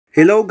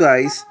Hello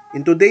guys,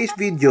 in today's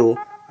video,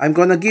 I'm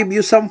gonna give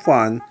you some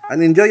fun and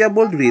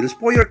enjoyable drills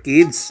for your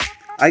kids.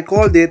 I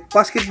called it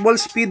Basketball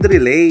Speed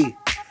Relay.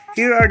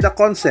 Here are the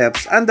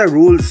concepts and the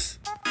rules.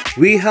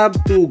 We have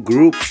two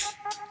groups.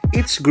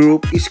 Each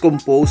group is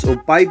composed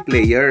of 5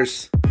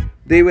 players.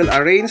 They will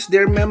arrange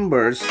their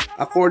members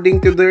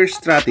according to their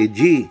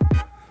strategy.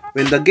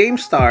 When the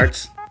game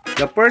starts,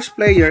 the first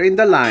player in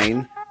the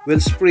line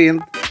will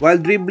sprint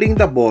while dribbling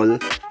the ball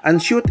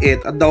and shoot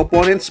it at the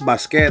opponent's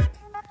basket.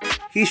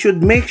 He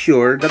should make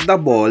sure that the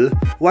ball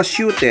was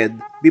shooted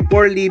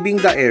before leaving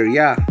the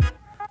area.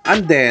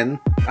 And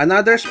then,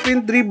 another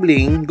sprint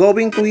dribbling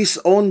going to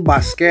his own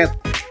basket.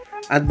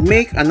 And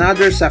make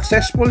another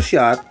successful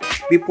shot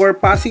before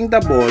passing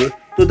the ball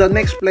to the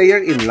next player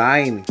in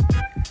line.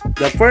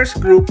 The first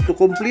group to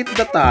complete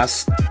the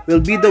task will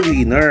be the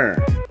winner.